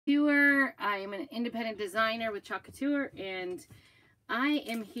Couture. I am an independent designer with Chalk Couture, and I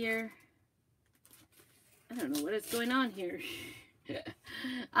am here. I don't know what is going on here.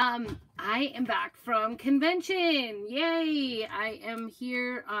 I am back from convention. Yay! I am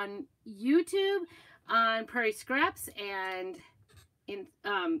here on YouTube, on Prairie Scraps, and in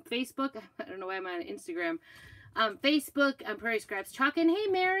Facebook. I don't know why I'm on Instagram. Facebook, Prairie Scraps Chalkin'. Hey,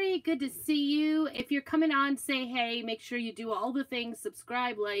 Mary, good to see you. If you're coming on, say hey. Make sure you do all the things.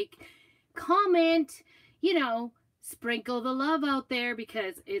 Subscribe, like, comment, you know, sprinkle the love out there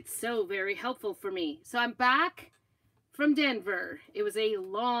because it's so very helpful for me. So I'm back from Denver. It was a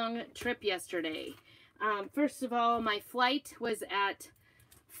long trip yesterday. First of all, my flight was at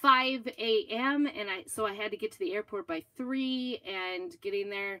 5 a.m. and so I had to get to the airport by 3, and getting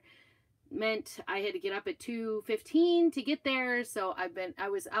there meant I had to get up at 2:15 to get there. So I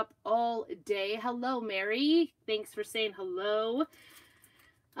was up all day. Hello, Mary. Thanks for saying hello.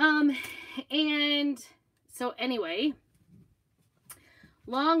 And so anyway,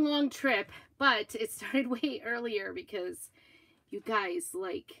 long trip, but it started way earlier because you guys,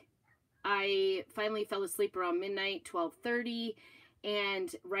 like, I finally fell asleep around midnight, 12:30.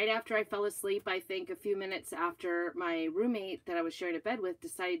 And right after I fell asleep, I think a few minutes after, my roommate that I was sharing a bed with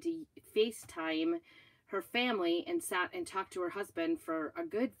decided to FaceTime her family and sat and talked to her husband for a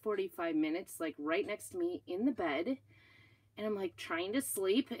good 45 minutes, like right next to me in the bed. And I'm like trying to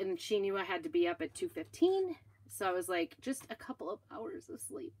sleep, and she knew I had to be up at 2:15. So I was like, just a couple of hours of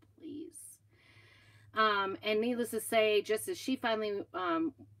sleep, please. And needless to say, just as she finally,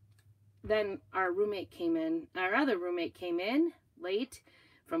 then our other roommate came in late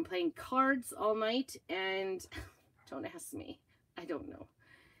from playing cards all night, and don't ask me, I don't know.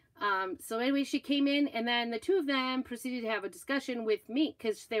 So anyway, she came in, and then the two of them proceeded to have a discussion with me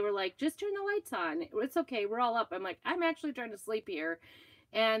because they were like, just turn the lights on, it's okay, we're all up. I'm like, I'm actually trying to sleep here.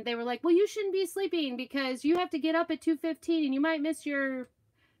 And they were like, well, you shouldn't be sleeping because you have to get up at 2:15 and you might miss your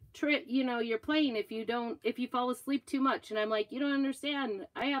trip, you know, your plane if you fall asleep too much. And I'm like, you don't understand,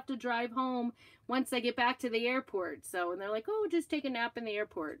 I have to drive home once I get back to the airport. So, and they're like, oh, just take a nap in the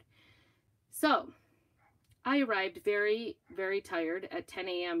airport. So I arrived very tired at 10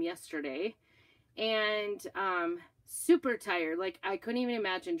 a.m. yesterday, and super tired. Like, I couldn't even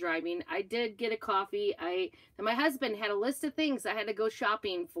imagine driving. I did get a coffee. And my husband had a list of things I had to go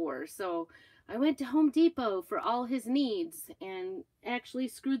shopping for, so I went to Home Depot for all his needs and actually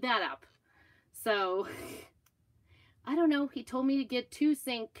screwed that up. So I don't know. He told me to get 2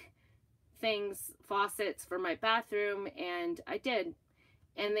 sink faucets for my bathroom, and I did,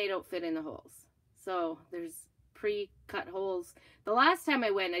 and they don't fit in the holes. So there's pre-cut holes. The last time I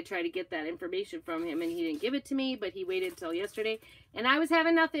went, I tried to get that information from him, and he didn't give it to me, but he waited until yesterday, and I was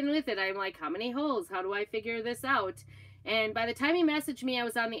having nothing with it. I'm like, how many holes? How do I figure this out? And by the time he messaged me, I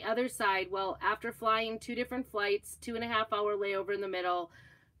was on the other side. Well, after flying 2 different flights, 2.5-hour layover in the middle,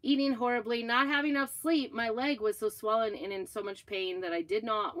 eating horribly, not having enough sleep, my leg was so swollen and in so much pain that I did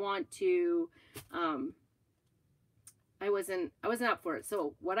not want to, I wasn't up for it.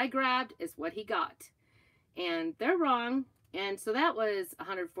 So what I grabbed is what he got, and they're wrong. And so that was a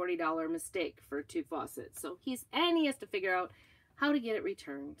 $140 mistake for 2 faucets. So he has to figure out how to get it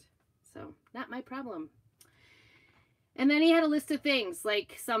returned. So not my problem. And then he had a list of things,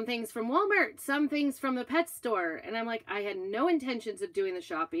 like some things from Walmart, some things from the pet store. And I'm like, I had no intentions of doing the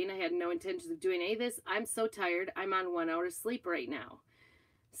shopping. I had no intentions of doing any of this. I'm so tired. I'm on 1 hour sleep right now.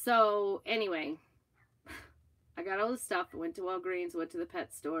 So anyway, I got all the stuff. I went to Walgreens, went to the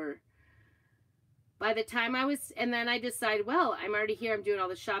pet store. By the time and then I decided, well, I'm already here. I'm doing all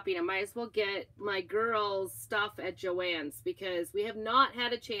the shopping. I might as well get my girls' stuff at Joann's because we have not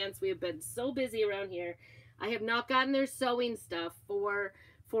had a chance. We have been so busy around here. I have not gotten their sewing stuff for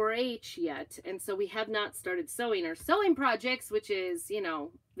 4-H yet, and so we have not started sewing our sewing projects, which is, you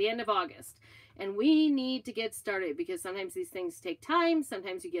know, the end of August. And we need to get started because sometimes these things take time.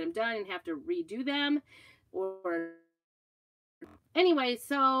 Sometimes you get them done and have to redo them. Or anyway,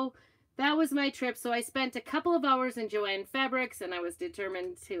 so that was my trip. So I spent a couple of hours in Joann Fabrics, and I was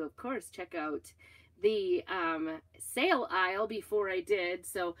determined to, of course, check out the sale aisle before I did.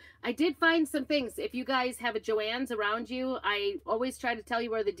 So I did find some things. If you guys have a Joann's around you, I always try to tell you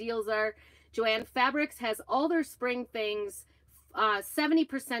where the deals are. Joann Fabrics has all their spring things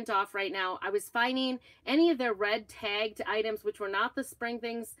 70% off right now. I was finding any of their red tagged items, which were not the spring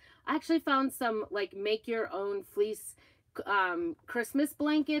things. I actually found some like make your own fleece Christmas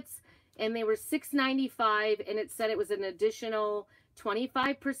blankets, and they were $6.95, and it said it was an additional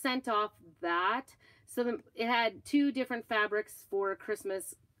 25% off that. So it had 2 different fabrics for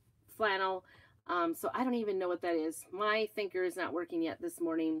Christmas flannel. So I don't even know what that is. My thinker is not working yet this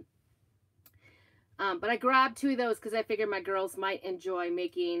morning. But I grabbed 2 of those because I figured my girls might enjoy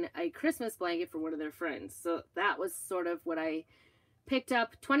making a Christmas blanket for one of their friends. So that was sort of what I picked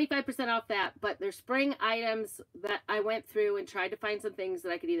up, 25% off that. But they're spring items that I went through and tried to find some things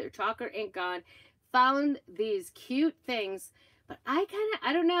that I could either chalk or ink on. Found these cute things. But I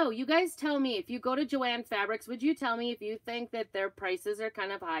don't know. You guys tell me, if you go to Joann Fabrics, would you tell me if you think that their prices are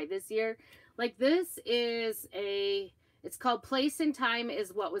kind of high this year? Like, this is it's called Place and Time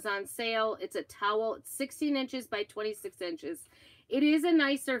is what was on sale. It's a towel. It's 16 inches by 26 inches. It is a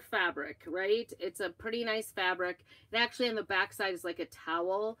nicer fabric, right? It's a pretty nice fabric. And actually on the back side is like a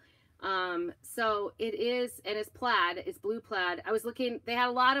towel. So it is, and it's plaid. It's blue plaid. I was looking, they had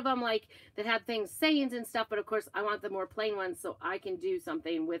a lot of them like that had things, sayings and stuff, but of course I want the more plain ones so I can do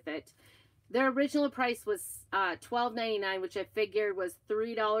something with it. Their original price was $12.99, which I figured was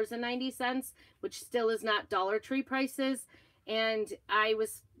 $3.90, which still is not Dollar Tree prices. And I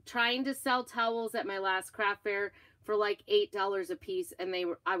was trying to sell towels at my last craft fair for like $8 a piece, and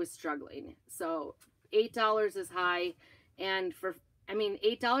I was struggling. So $8 is high, and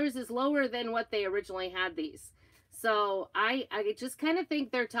 $8 is lower than what they originally had these. So I just kind of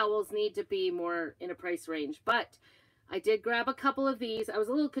think their towels need to be more in a price range, but I did grab a couple of these. I was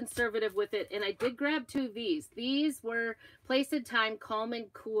a little conservative with it, and I did grab 2 of these. These were Place and Time Calm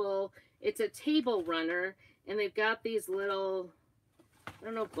and Cool. It's a table runner, and they've got these little, I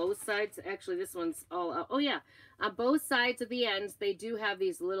don't know, both sides. Actually, this one's all out. Oh, yeah. On both sides of the ends, they do have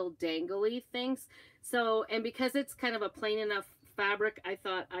these little dangly things. So, and because it's kind of a plain enough fabric, I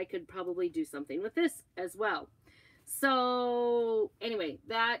thought I could probably do something with this as well. So, anyway,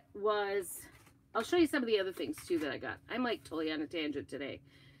 that was... I'll show you some of the other things too that I got. I'm like totally on a tangent today.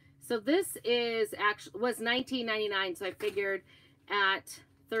 So this was $19.99. So I figured at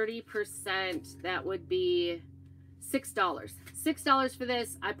 30%, that would be $6. $6 for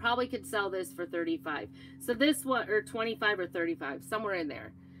this. I probably could sell this for $35. So this one, or $25 or $35, somewhere in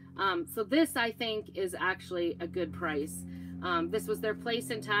there. So this I think is actually a good price. This was their Place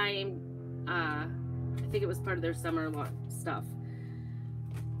and Time. I think it was part of their summer stuff.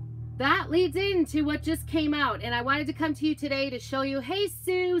 That leads into what just came out, and I wanted to come to you today to show you, hey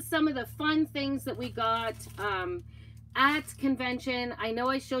Sue, some of the fun things that we got at convention. I know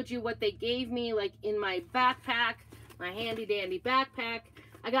I showed you what they gave me, like in my backpack, my handy dandy backpack.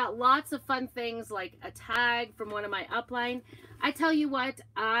 I got lots of fun things like a tag from one of my upline. I tell you what,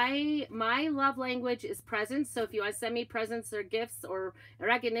 my love language is presents. So if you want to send me presents or gifts or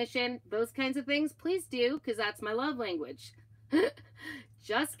recognition, those kinds of things, please do, because that's my love language.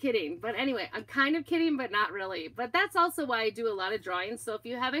 Just kidding. But anyway, I'm kind of kidding, but not really. But that's also why I do a lot of drawings. So if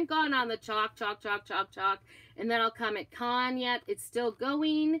you haven't gone on the chalk, and then I'll Comic Con yet, it's still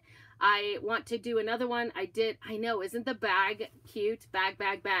going. I want to do another one. I know, isn't the bag cute? Bag.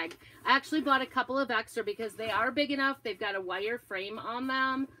 I actually bought a couple of extra because they are big enough. They've got a wire frame on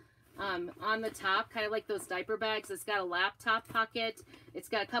them. On the top, kind of like those diaper bags. It's got a laptop pocket. It's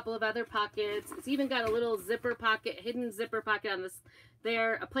got a couple of other pockets. It's even got a little zipper pocket, hidden zipper pocket on this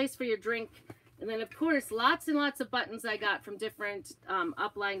there, a place for your drink. And then, of course, lots and lots of buttons I got from different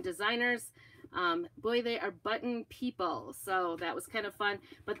upline designers. Boy, they are button people. So that was kind of fun.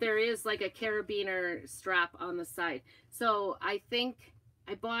 But there is like a carabiner strap on the side. So I think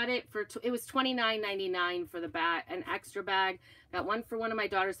I bought it for, it was $29.99 for the bag, an extra bag. Got one for one of my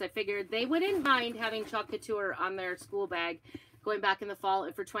daughters. I figured they wouldn't mind having Chalk Couture on their school bag going back in the fall,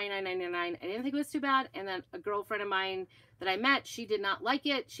 and for $29.99. I didn't think it was too bad. And then a girlfriend of mine that I met, she did not like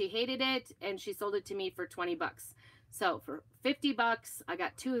it. She hated it, and she sold it to me for 20 bucks. So for 50 bucks, I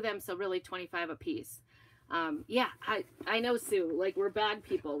got 2 of them, so really 25 a piece. Yeah, I know, Sue, like we're bag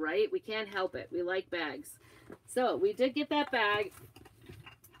people, right? We can't help it. We like bags. So we did get that bag.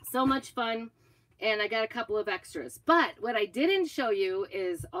 So much fun. And I got a couple of extras. But what I didn't show you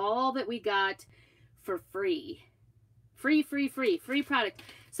is all that we got for free. Free product.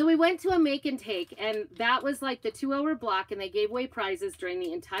 So we went to a make and take, and that was like the 2-hour block, and they gave away prizes during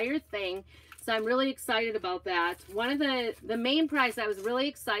the entire thing. So I'm really excited about that. One of the main prize I was really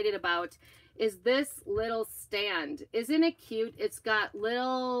excited about is this little stand. Isn't it cute? It's got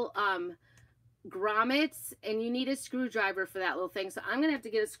little grommets, and you need a screwdriver for that little thing. So I'm gonna have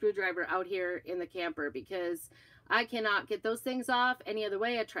to get a screwdriver out here in the camper because I cannot get those things off any other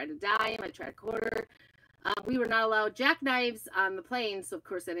way. I tried to dye them, I tried to quarter. We were not allowed jackknives on the plane, so of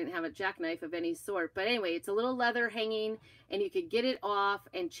course I didn't have a jackknife of any sort. But anyway, it's a little leather hanging, and you could get it off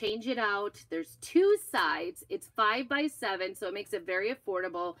and change it out. There's 2 sides. It's 5 by 7, so it makes it very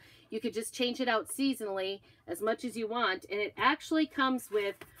affordable. You could just change it out seasonally as much as you want, and it actually comes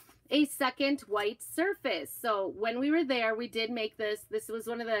with a second white surface. So when we were there, we did make this. This was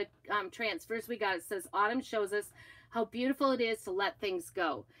one of the transfers we got. It says, autumn shows us how beautiful it is to let things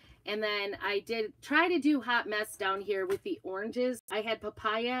go. And then I did try to do hot mess down here with the oranges. I had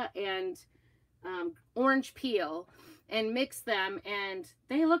papaya and orange peel and mixed them, and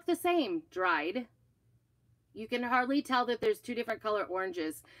they look the same dried. You can hardly tell that there's two different color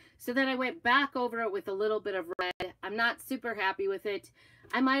oranges. So then I went back over it with a little bit of red. I'm not super happy with it.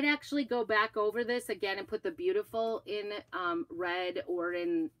 I might actually go back over this again and put the beautiful in red, or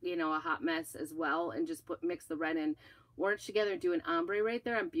in, you know, a hot mess as well, and just mix the red and orange together and do an ombre right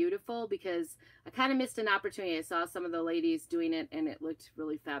there on beautiful, because I kind of missed an opportunity. I saw some of the ladies doing it and it looked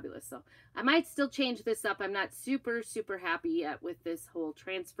really fabulous. So I might still change this up. I'm not super happy yet with this whole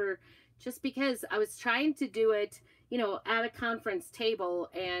transfer, just because I was trying to do it, you know, at a conference table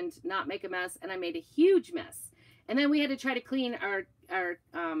and not make a mess, and I made a huge mess. And then we had to try to clean our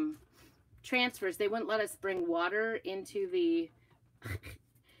transfers. They wouldn't let us bring water into the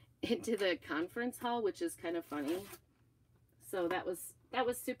into the conference hall, which is kind of funny. So that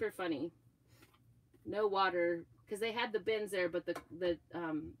was super funny. No water, because they had the bins there, but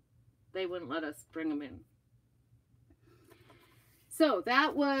they wouldn't let us bring them in. So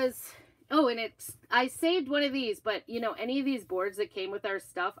that was, oh, and I saved one of these, but you know, any of these boards that came with our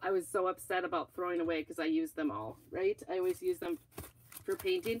stuff, I was so upset about throwing away because I used them all, right? I always use them for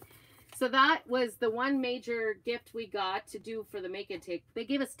painting. So that was the one major gift we got to do for the make and take. They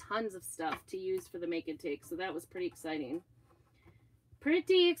gave us tons of stuff to use for the make and take, so that was pretty exciting.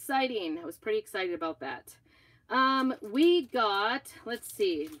 Pretty exciting. I was pretty excited about that. We got, let's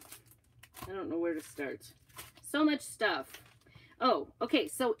see, I don't know where to start. So much stuff. Oh, okay,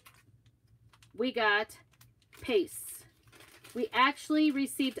 so we got pastes. We actually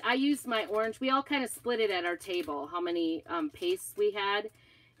received, I used my orange. We all kind of split it at our table, how many pastes we had.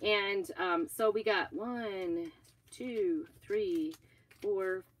 And so we got 1, 2, 3,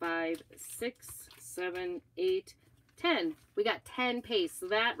 4, 5, 6, 7, 8, 10. We got 10 pastes. So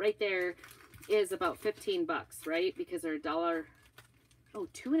that right there is about 15 bucks, right? Because they're $1. Oh,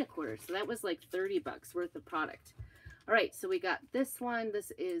 2 1/4. So that was like 30 bucks worth of product. All right, so we got this one.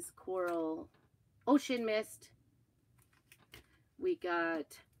 This is Coral Ocean Mist. We got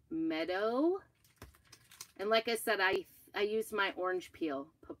Meadow. And like I said, I used my orange peel.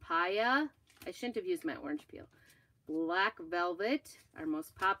 Papaya. I shouldn't have used my orange peel. Black Velvet, our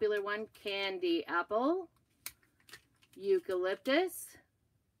most popular one. Candy Apple. Eucalyptus.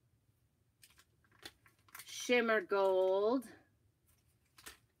 Shimmer Gold.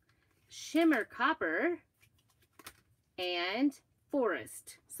 Shimmer Copper. And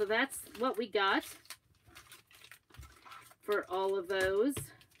Forest. So that's what we got for all of those.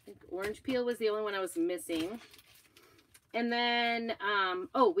 I think orange peel was the only one I was missing. And then,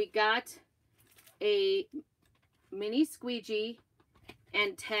 oh, we got a mini squeegee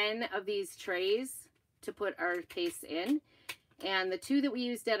and 10 of these trays to put our paste in. And the 2 that we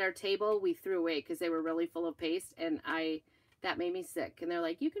used at our table, we threw away because they were really full of paste, and that made me sick. And they're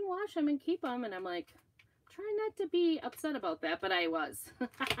like, you can wash them and keep them. And I'm like, try not to be upset about that, but I was.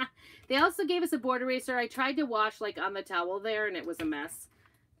 They also gave us a board eraser. I tried to wash like on the towel there, and it was a mess.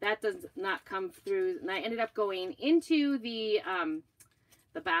 That does not come through. And I ended up going into the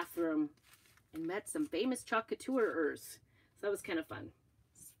bathroom and met some famous chocolatiers. So that was kind of fun.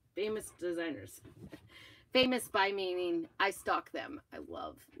 Famous designers. Famous by meaning I stalk them. I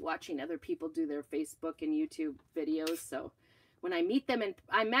love watching other people do their Facebook and YouTube videos. So when I meet them, and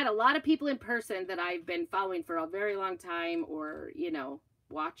I met a lot of people in person that I've been following for a very long time, or, you know,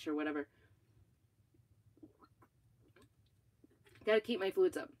 watch or whatever. Got to keep my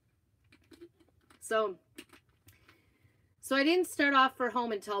fluids up. So I didn't start off for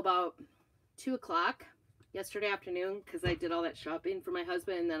home until about 2 o'clock yesterday afternoon, because I did all that shopping for my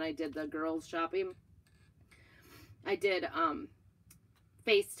husband, and then I did the girls shopping. I did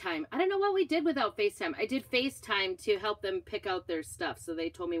FaceTime. I don't know what we did without FaceTime. I did FaceTime to help them pick out their stuff. So they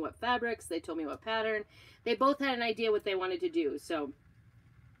told me what fabrics, they told me what pattern. They both had an idea what they wanted to do. So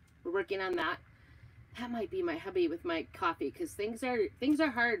we're working on that. That might be my hubby with my coffee, because things are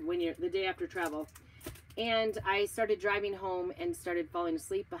hard when you're the day after travel. And I started driving home and started falling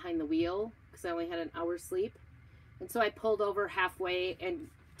asleep behind the wheel because I only had an hour's sleep. And so I pulled over halfway and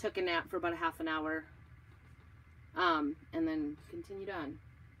took a nap for about a half an hour. And then continued on.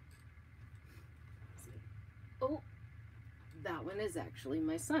 Oh, that one is actually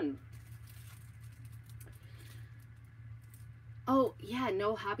my son. Oh, yeah,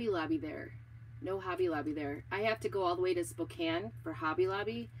 no Hobby Lobby there. No Hobby Lobby there. I have to go all the way to Spokane for Hobby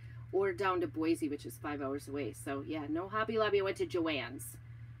Lobby, or down to Boise, which is 5 hours away. So, yeah, no Hobby Lobby. I went to Joann's.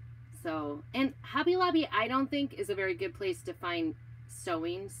 So, and Hobby Lobby, I don't think is a very good place to find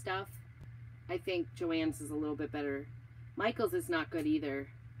sewing stuff. I think Joann's is a little bit better. Michael's is not good either.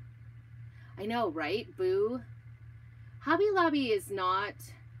 I know, right? Boo. Hobby Lobby is not,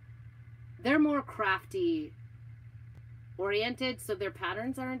 they're more crafty oriented, so their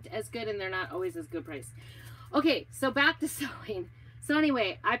patterns aren't as good and they're not always as good price. Okay, so back to sewing. So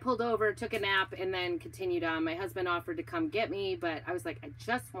anyway, I pulled over, took a nap, and then continued on. My husband offered to come get me, but I was like, I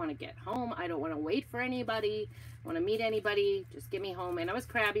just want to get home. I don't want to wait for anybody. I want to meet anybody. Just get me home. And I was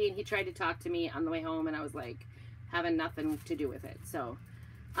crabby, and he tried to talk to me on the way home, and I was like, having nothing to do with it. So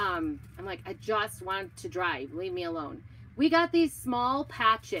I'm like, I just want to drive. Leave me alone. We got these small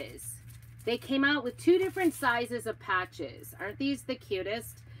patches. They came out with 2 different sizes of patches. Aren't these the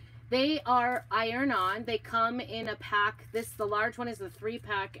cutest? They are iron-on. They come in a pack. The large one is the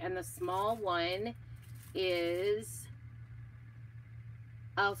 3-pack, and the small one is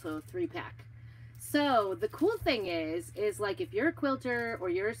also a 3-pack. So the cool thing is like if you're a quilter or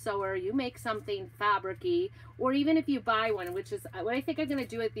you're a sewer, you make something fabric-y, or even if you buy one, which is what I think I'm going to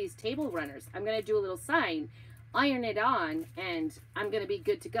do with these table runners. I'm going to do a little sign, iron it on, and I'm going to be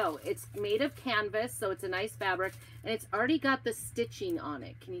good to go. It's made of canvas, so it's a nice fabric, and it's already got the stitching on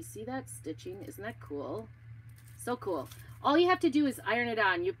it. Can you see that stitching? Isn't that cool? So cool. All you have to do is iron it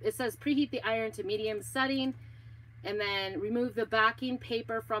on. It says preheat the iron to medium setting, and then remove the backing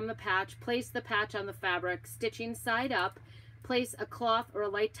paper from the patch. Place the patch on the fabric, stitching side up. Place a cloth or a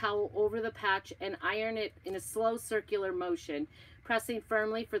light towel over the patch and iron it in a slow circular motion, pressing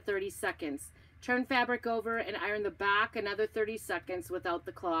firmly for 30 seconds. Turn fabric over and iron the back another 30 seconds without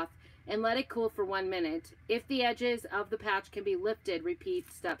the cloth, and let it cool for 1 minute. If the edges of the patch can be lifted,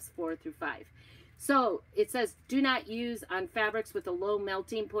 repeat steps 4 through 5. So it says do not use on fabrics with a low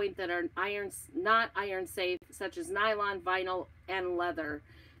melting point that are not iron safe, such as nylon, vinyl, and leather.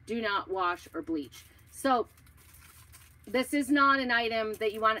 Do not wash or bleach. So this is not an item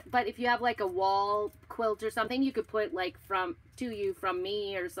that you want, but if you have like a wall quilt or something, you could put like to you from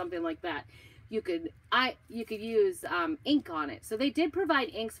me or something like that. You could use ink on it. So they did provide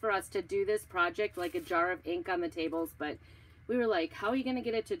inks for us to do this project, like a jar of ink on the tables, but we were like, how are you going to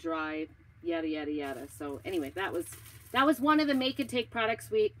get it to dry? Yada yada yada. So anyway, that was one of the make and take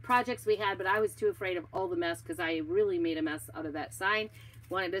projects we had, but I was too afraid of all the mess because I really made a mess out of that sign.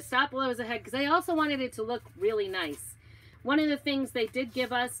 Wanted to stop while I was ahead because I also wanted it to look really nice. One of the things they did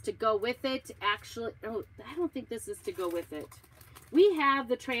give us to go with it, actually, oh, I don't think this is to go with it. We have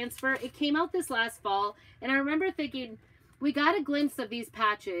the transfer. It came out this last fall, and I remember thinking, we got a glimpse of these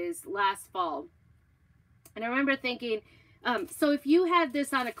patches last fall, and I remember thinking, so if you had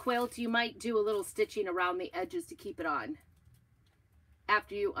this on a quilt, you might do a little stitching around the edges to keep it on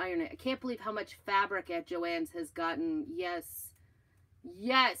after you iron it. I can't believe how much fabric at Joann's has gotten. Yes.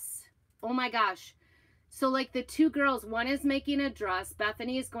 Yes. Oh my gosh. So like the 2 girls, one is making a dress.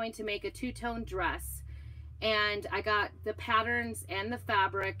 Bethany is going to make a 2-tone dress. And I got the patterns and the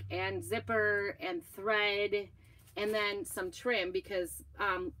fabric and zipper and thread and then some trim because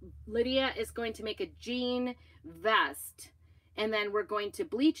Lydia is going to make a jean vest, and then we're going to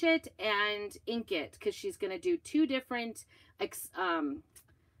bleach it and ink it because she's going to do 2 different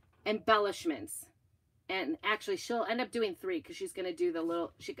embellishments. And actually she'll end up doing 3 because she's going to do the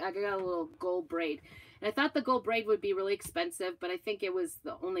little, I got a little gold braid. And I thought the gold braid would be really expensive, but I think it was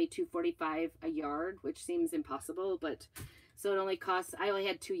only $2.45 a yard, which seems impossible. But so it only costs, I only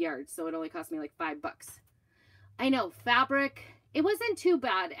had 2 yards, so it only cost me like $5. I know, fabric, it wasn't too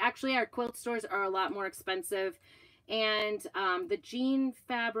bad. Actually, our quilt stores are a lot more expensive. And the jean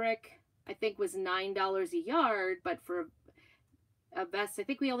fabric, I think, was $9 a yard, but for a vest, I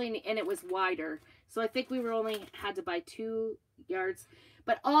think we only, and it was wider. So I think we were only had to buy 2 yards.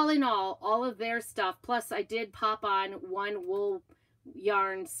 But all in all of their stuff, plus I did pop on one wool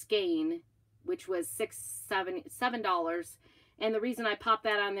yarn skein, which was $7. And the reason I popped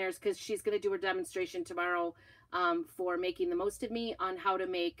that on there is because she's going to do her demonstration tomorrow for making the most of me on how to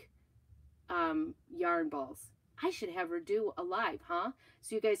make yarn balls. I should have her do a live, huh?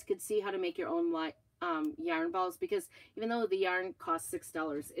 So you guys could see how to make your own yarn balls, because even though the yarn costs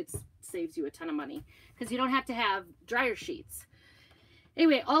 $6, it saves you a ton of money because you don't have to have dryer sheets.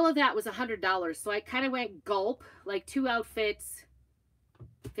 Anyway, all of that was $100. So I kind of went gulp, like 2 outfits,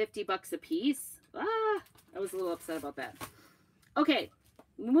 $50 a piece. I was a little upset about that. Okay,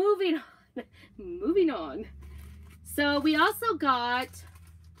 moving on. So we also got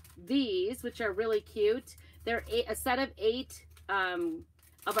these, which are really cute. They're a set of 8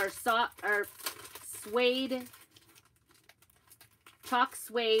 of our suede, chalk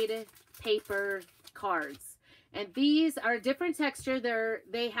suede paper cards. And these are a different texture.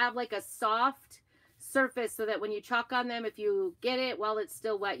 They have like a soft surface so that when you chalk on them, if you get it while it's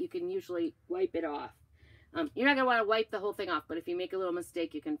still wet, you can usually wipe it off. You're not going to want to wipe the whole thing off, but if you make a little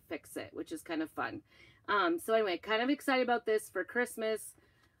mistake, you can fix it, which is kind of fun. So anyway, kind of excited about this for Christmas.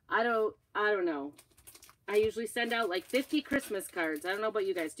 I don't know. I usually send out like 50 Christmas cards. I don't know about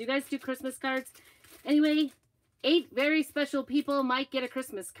you guys. Do you guys do Christmas cards? Anyway, 8 very special people might get a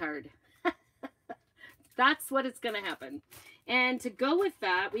Christmas card. That's what it's going to happen. And to go with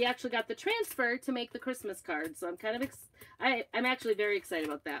that, we actually got the transfer to make the Christmas card. So I'm kind of, I'm actually very excited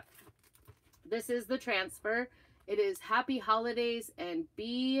about that. This is the transfer. It is Happy Holidays and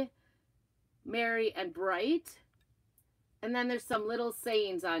Be Merry and Bright. And then there's some little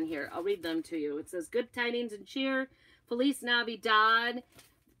sayings on here. I'll read them to you. It says, good tidings and cheer, Feliz Navidad,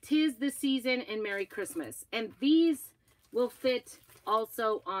 'tis the season, and Merry Christmas. And these will fit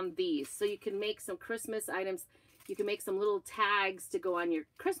also on these. So you can make some Christmas items. You can make some little tags to go on your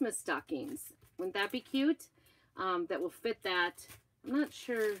Christmas stockings. Wouldn't that be cute? That will fit that. I'm not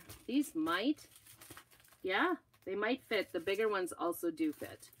sure. These might. Yeah, they might fit. The bigger ones also do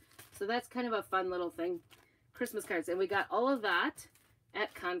fit. So that's kind of a fun little thing. Christmas cards. And we got all of that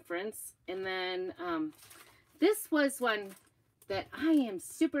at conference. And then this was one that I am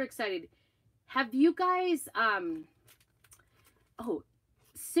super excited. Have you guys, oh,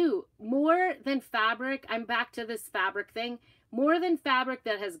 Sue, More Than Fabric, I'm back to this fabric thing. More Than Fabric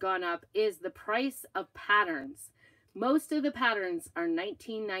that has gone up is the price of patterns. Most of the patterns are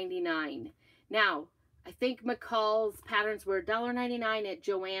 $19.99. Now, I think McCall's patterns were $1.99 at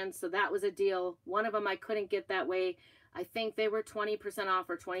Joann's, so that was a deal. One of them I couldn't get that way. I think they were 20% off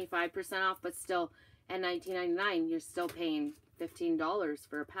or 25% off, but still at $19.99, you're still paying $15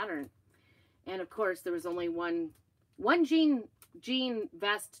 for a pattern. And of course, there was only one jean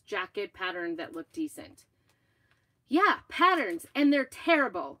vest jacket pattern that looked decent. Yeah, patterns, and they're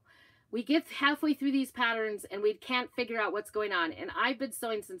terrible. We get halfway through these patterns and we can't figure out what's going on. And I've been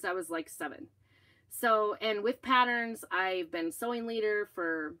sewing since I was like 7. So, and with patterns, I've been sewing leader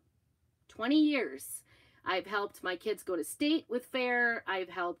for 20 years. I've helped my kids go to state with fair. I've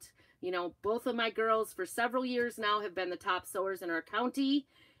helped, you know, both of my girls for several years now have been the top sewers in our county.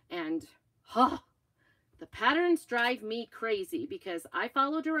 And, the patterns drive me crazy because I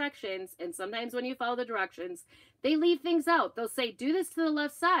follow directions. And sometimes when you follow the directions, they leave things out. They'll say, do this to the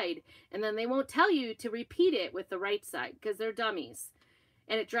left side. And then they won't tell you to repeat it with the right side because they're dummies.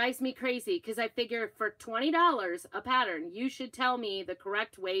 And it drives me crazy because I figure for $20 a pattern, you should tell me the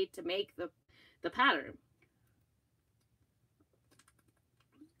correct way to make the pattern.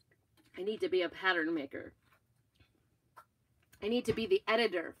 I need to be a pattern maker. I need to be the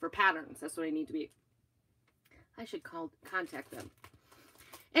editor for patterns. That's what I need to be. I should contact them.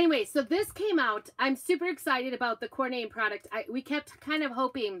 Anyway, so this came out. I'm super excited about the Courtney product. We kept kind of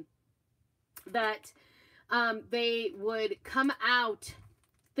hoping that they would come out.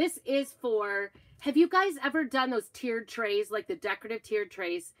 This is for, have you guys ever done those tiered trays, like the decorative tiered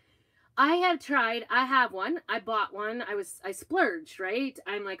trays? I have tried. I have one. I bought one. I splurged, right?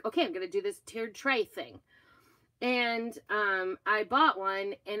 I'm like, okay, I'm going to do this tiered tray thing. And I bought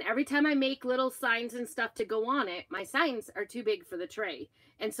one, and every time I make little signs and stuff to go on it, my signs are too big for the tray.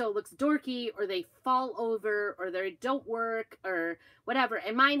 And so it looks dorky, or they fall over, or they don't work, or whatever.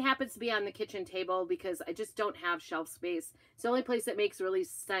 And mine happens to be on the kitchen table because I just don't have shelf space. It's the only place that makes really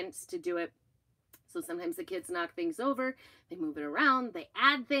sense to do it. So sometimes the kids knock things over, they move it around, they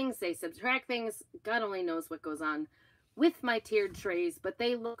add things, they subtract things. God only knows what goes on with my tiered trays, but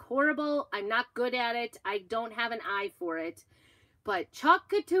they look horrible. I'm not good at it. I don't have an eye for it. But Chalk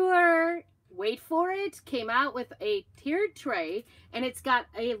Couture, wait for it, came out with a tiered tray, and it's got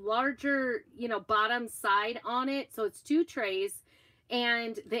a larger, you know, bottom side on it. So it's 2 trays,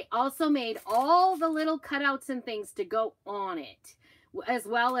 and they also made all the little cutouts and things to go on it, as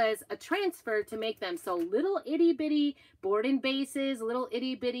well as a transfer to make them. So little itty bitty board and bases, little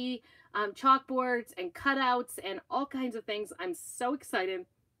itty bitty chalkboards and cutouts and all kinds of things. I'm so excited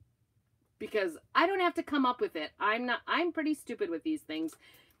because I don't have to come up with it. I'm pretty stupid with these things.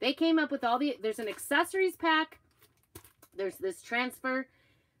 They came up with there's an accessories pack. There's this transfer.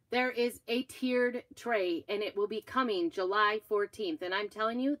 There is a tiered tray, and it will be coming July 14th. And I'm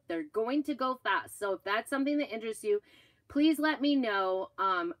telling you, they're going to go fast. So if that's something that interests you, please let me know.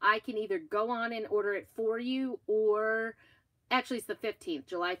 I can either go on and order it for you, or actually it's the 15th.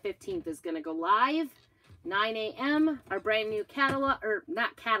 July 15th is going to go live, 9 a.m. Our brand new catalog, or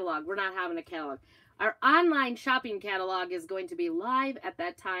not catalog, we're not having a catalog. Our online shopping catalog is going to be live at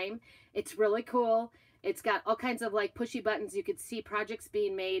that time. It's really cool. It's got all kinds of like pushy buttons. You could see projects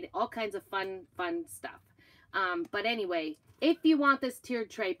being made, all kinds of fun stuff. But anyway, if you want this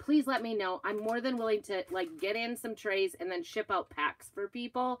tiered tray, please let me know. I'm more than willing to like get in some trays and then ship out packs for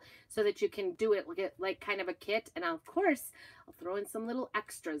people so that you can do it like kind of a kit. And of course, I'll throw in some little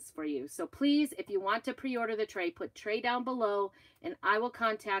extras for you. So please, if you want to pre-order the tray, put tray down below and I will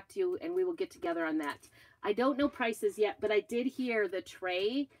contact you and we will get together on that. I don't know prices yet, but I did hear the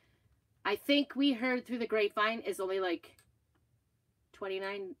tray, I think we heard through the grapevine, is only like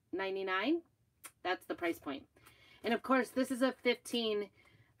 $29.99. That's the price point. And of course, this is a 15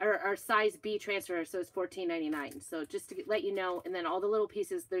 or size B transfer, so it's $14.99. So just to let you know, and then all the little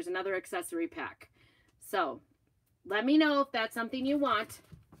pieces, there's another accessory pack. So let me know if that's something you want.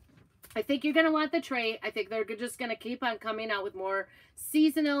 I think you're going to want the tray. I think they're just going to keep on coming out with more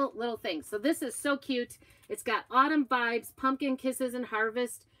seasonal little things. So this is so cute. It's got autumn vibes, pumpkin kisses and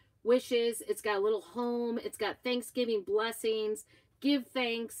harvest wishes. It's got a little home. It's got Thanksgiving blessings, give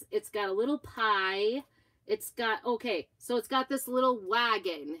thanks. It's got a little pie. It's got, okay, so it's got this little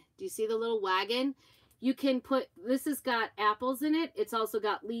wagon. Do you see the little wagon? You can put, this has got apples in it. It's also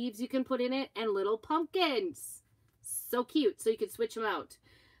got leaves you can put in it and little pumpkins. So cute. So you can switch them out.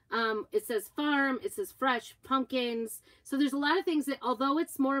 It says farm, it says fresh pumpkins. So there's a lot of things that, although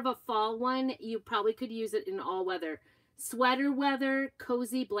it's more of a fall one, you probably could use it in all weather. Sweater weather,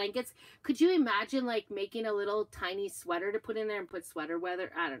 cozy blankets. Could you imagine like making a little tiny sweater to put in there and put sweater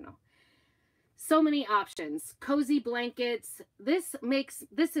weather? I don't know. So many options. Cozy blankets. This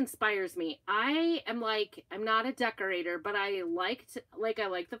inspires me. I am like, I'm not a decorator, but I like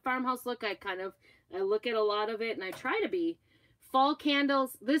the farmhouse look. I look at a lot of it and I try to be. Fall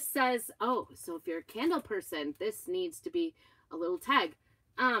candles. This says, oh, so if you're a candle person, this needs to be a little tag.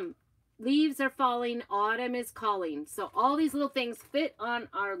 Leaves are falling. Autumn is calling. So all these little things fit on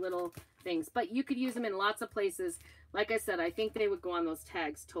our little things, but you could use them in lots of places. Like I said, I think they would go on those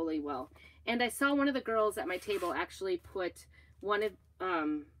tags totally well. And I saw one of the girls at my table actually put one of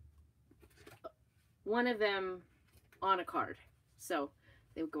them on a card. So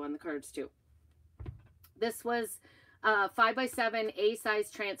they would go on the cards too. This was 5x7 A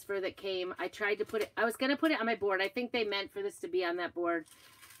size transfer that came. I tried to put it, I was going to put it on my board. I think they meant for this to be on that board.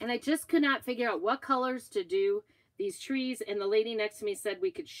 And I just could not figure out what colors to do these trees. And the lady next to me said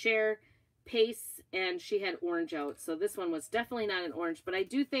we could share paste, and she had orange out. So this one was definitely not an orange, but I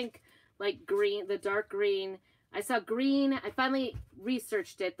do think like green, the dark green. I saw green. I finally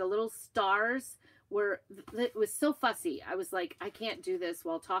researched it. The little stars were, it was so fussy. I was like, I can't do this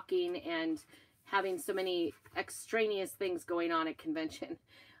while talking and having so many extraneous things going on at convention.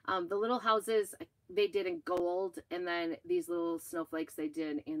 The little houses, they did in gold, and then these little snowflakes they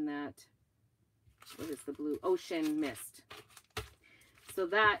did in that, what is the blue? Ocean mist. So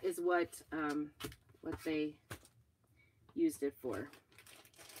that is what they used it for.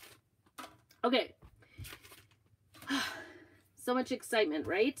 Okay. So much excitement,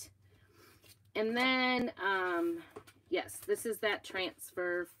 right? And then, yes, this is that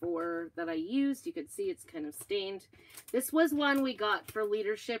transfer that I used. You could see it's kind of stained. This was one we got for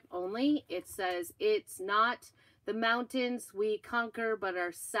leadership only. It says, it's not the mountains we conquer, but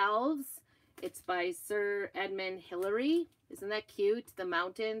ourselves. It's by Sir Edmund Hillary. Isn't that cute? The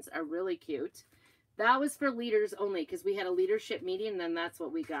mountains are really cute. That was for leaders only because we had a leadership meeting, and then that's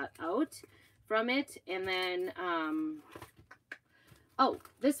what we got out from it. And then, oh,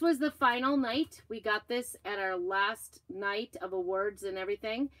 this was the final night. We got this at our last night of awards and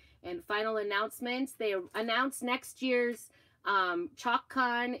everything. And final announcements. They announced next year's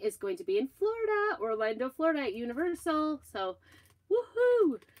ChalkCon is going to be in Florida, Orlando, Florida at Universal. So,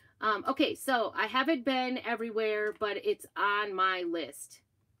 woohoo! Okay, so I haven't been everywhere, but it's on my list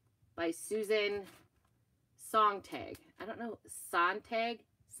by Susan Sontag. I don't know, Sontag?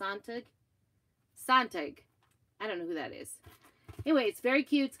 I don't know who that is. Anyway, it's very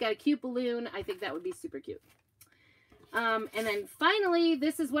cute. It's got a cute balloon. I think that would be super cute. And then finally,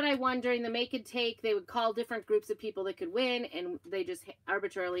 this is what I won during the make and take. They would call different groups of people that could win, and they just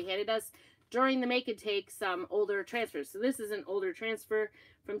arbitrarily handed us during the make and take some older transfers. So this is an older transfer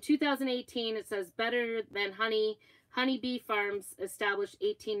from 2018. It says Better Than Honey. Honeybee Farms established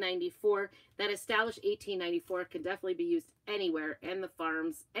 1894. That established 1894 can definitely be used anywhere, and the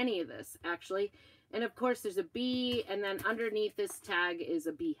farms, any of this actually. And of course there's a bee, and then underneath this tag is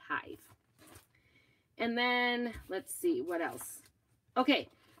a beehive. And then let's see what else. Okay,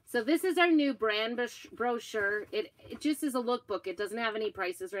 so this is our new brand brochure. It just is a lookbook. It doesn't have any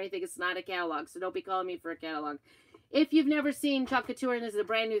prices or anything. It's not a catalog, so don't be calling me for a catalog. If you've never seen Chalk Couture and this is a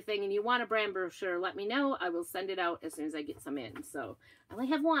brand new thing and you want a brand brochure, let me know. I will send it out as soon as I get some in. So I only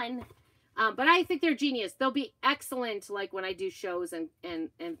have one, but I think they're genius. They'll be excellent like when I do shows and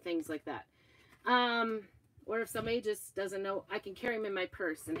things like that. Or if somebody just doesn't know, I can carry them in my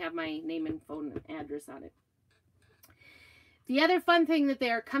purse and have my name and phone address on it. The other fun thing that they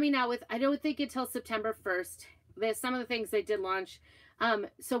are coming out with, I don't think until September 1st, there's some of the things they did launch.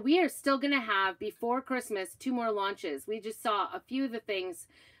 So we are still going to have, before Christmas, 2 more launches. We just saw a few of the things.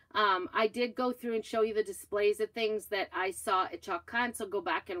 I did go through and show you the displays of things that I saw at ChalkCon, so go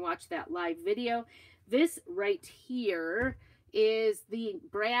back and watch that live video. This right here is the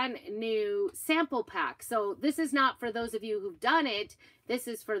brand new sample pack. So this is not for those of you who've done it. This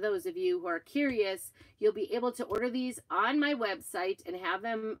is for those of you who are curious. You'll be able to order these on my website and have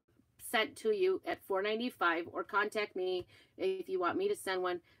them sent to you at $4.95, or contact me if you want me to send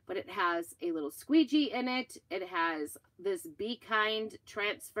one. But it has a little squeegee in it. It has this Be Kind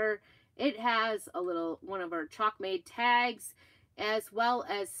transfer. It has a little one of our Chalkmade tags, as well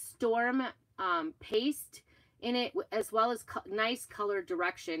as Storm paste in it, as well as nice color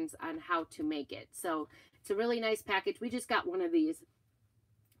directions on how to make it. So it's a really nice package. We just got one of these,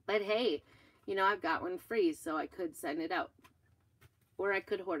 but hey, you know, I've got one free, so I could send it out, or I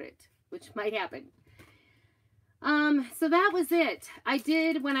could hoard it, which might happen. So that was it. I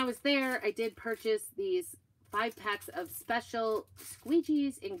did, when I was there, I did purchase these 5 packs of special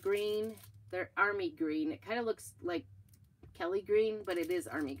squeegees in green. They're army green. It kind of looks like Kelly green, but it is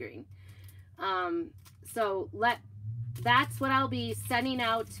army green. So that's what I'll be sending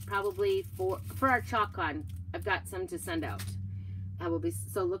out probably for our ChalkCon. I've got some to send out. I will be,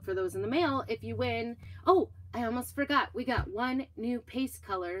 so look for those in the mail if you win. Oh, I almost forgot. We got one new paste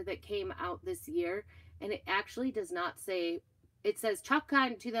color that came out this year, and it actually does not say, it says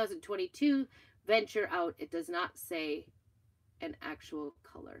ChalkCon 2022 venture out. It does not say an actual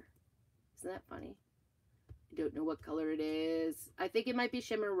color. Isn't that funny? I don't know what color it is. I think it might be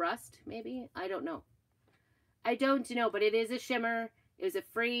Shimmer Rust, maybe. I don't know. I don't know, but it is a shimmer. It's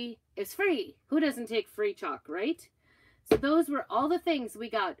free. Who doesn't take free chalk, right? So those were all the things we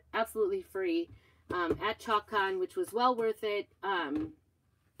got absolutely free at ChalkCon, which was well worth it. I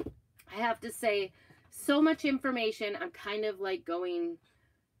have to say, so much information. I'm kind of like going,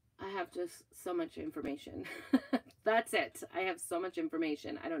 I have just so much information. That's it. I have so much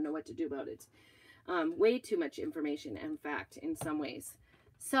information. I don't know what to do about it. Way too much information, in fact, in some ways.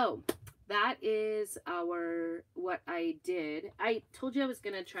 So that is what I did. I told you I was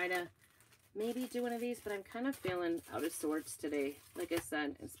going to try to maybe do one of these, but I'm kind of feeling out of sorts today. Like I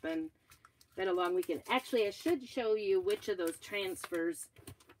said, it's been a long weekend. Actually, I should show you which of those transfers.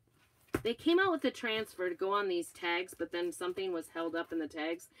 They came out with a transfer to go on these tags, but then something was held up in the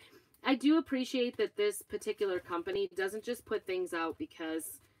tags. I do appreciate that this particular company doesn't just put things out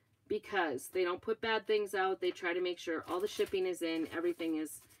because they don't put bad things out. They try to make sure all the shipping is in, everything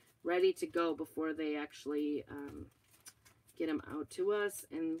is ready to go before they actually get them out to us.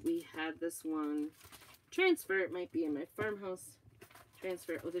 And we had this one transfer. It might be in my farmhouse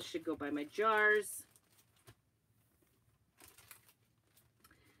transfer. Oh, this should go by my jars.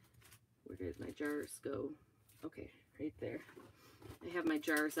 Where did my jars go? Okay, right there. I have my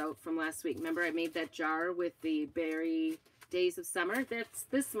jars out from last week. Remember, I made that jar with the berry days of summer. That's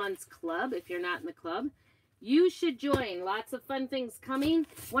this month's club. If you're not in the club, you should join. Lots of fun things coming.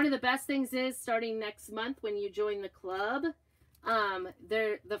 One of the best things is starting next month when you join the club.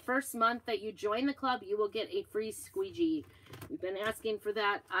 The first month that you join the club, you will get a free squeegee. We've been asking for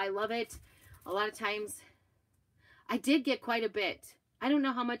that. I love it. A lot of times, I did get quite a bit. I don't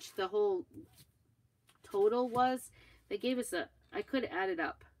know how much the whole total was. They gave us I could add it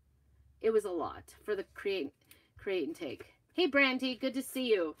up. It was a lot for the create and take. Hey Brandy, good to see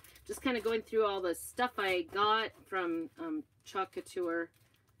you. Just kind of going through all the stuff I got from Chalk Couture.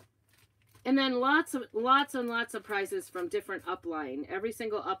 And then lots and lots of prizes from different upline. Every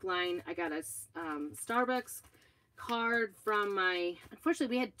single upline. I got a Starbucks card from my,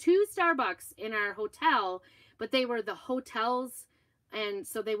 unfortunately we had 2 Starbucks in our hotel, but they were the hotels, and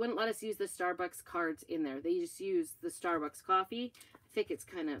so they wouldn't let us use the Starbucks cards in there. They just used the Starbucks coffee. I think it's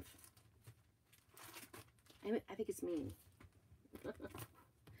kind of, I think it's mean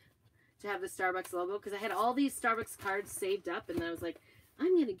to have the Starbucks logo, because I had all these Starbucks cards saved up, and I was like,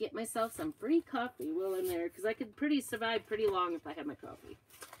 I'm going to get myself some free coffee while I'm there, because I could survive pretty long if I had my coffee.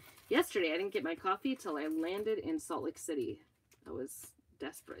 Yesterday, I didn't get my coffee till I landed in Salt Lake City. I was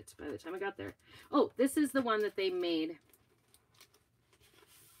desperate by the time I got there. Oh, this is the one that they made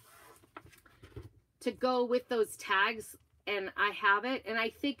to go with those tags, and I have it, and I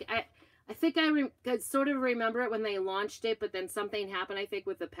think I sort of remember it when they launched it, but then something happened, I think,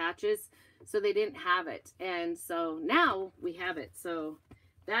 with the patches, so they didn't have it, and so now we have it. So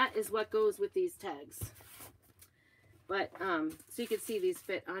that is what goes with these tags. But, so you can see these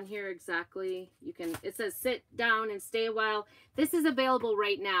fit on here exactly. You can, it says sit down and stay a while. This is available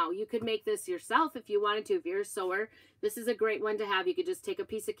right now. You could make this yourself if you wanted to. If you're a sewer, this is a great one to have. You could just take a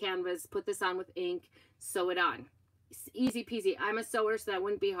piece of canvas, put this on with ink, sew it on. It's easy peasy. I'm a sewer, so that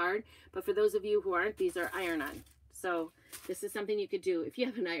wouldn't be hard. But for those of you who aren't, these are iron-on. So this is something you could do if you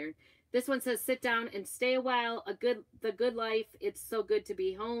have an iron. This one says sit down and stay a while. The good life. It's so good to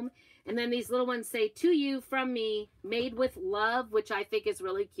be home. And then these little ones say, to you from me, made with love, which I think is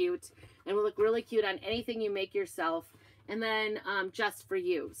really cute and will look really cute on anything you make yourself. And then just for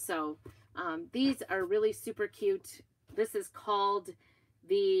you. So these are really super cute. This is called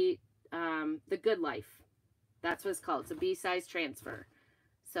the Good Life. That's what it's called. It's a B-size transfer.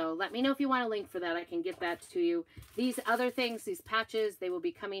 So let me know if you want a link for that. I can get that to you. These other things, these patches, they will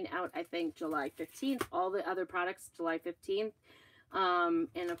be coming out, I think, July 15th. All the other products, July 15th.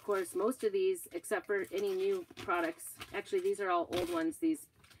 And of course, most of these, except for any new products, actually, these are all old ones. These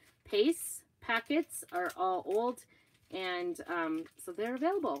Pace packets are all old, and so they're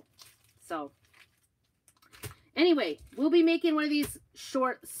available. So anyway, we'll be making one of these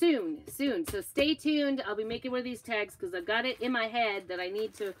short soon. So stay tuned. I'll be making one of these tags because I've got it in my head that I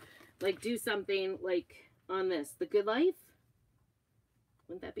need to like do something like on this. The Good Life.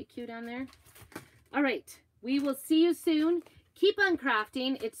 Wouldn't that be cute on there? All right. We will see you soon. Keep on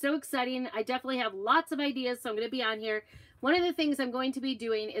crafting. It's so exciting. I definitely have lots of ideas, so I'm going to be on here. One of the things I'm going to be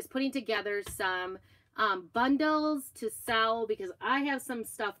doing is putting together some bundles to sell because I have some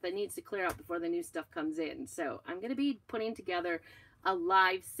stuff that needs to clear out before the new stuff comes in. So I'm going to be putting together a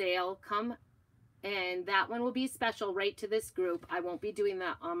live sale. Come, and that one will be special right to this group. I won't be doing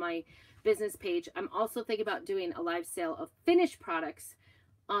that on my business page. I'm also thinking about doing a live sale of finished products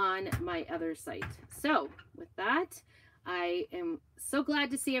on my other site. So with that, I am so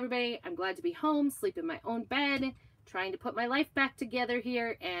glad to see everybody. I'm glad to be home, sleep in my own bed, trying to put my life back together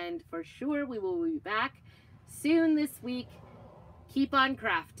here. And for sure, we will be back soon this week. Keep on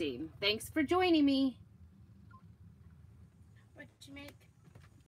crafting. Thanks for joining me. What you made?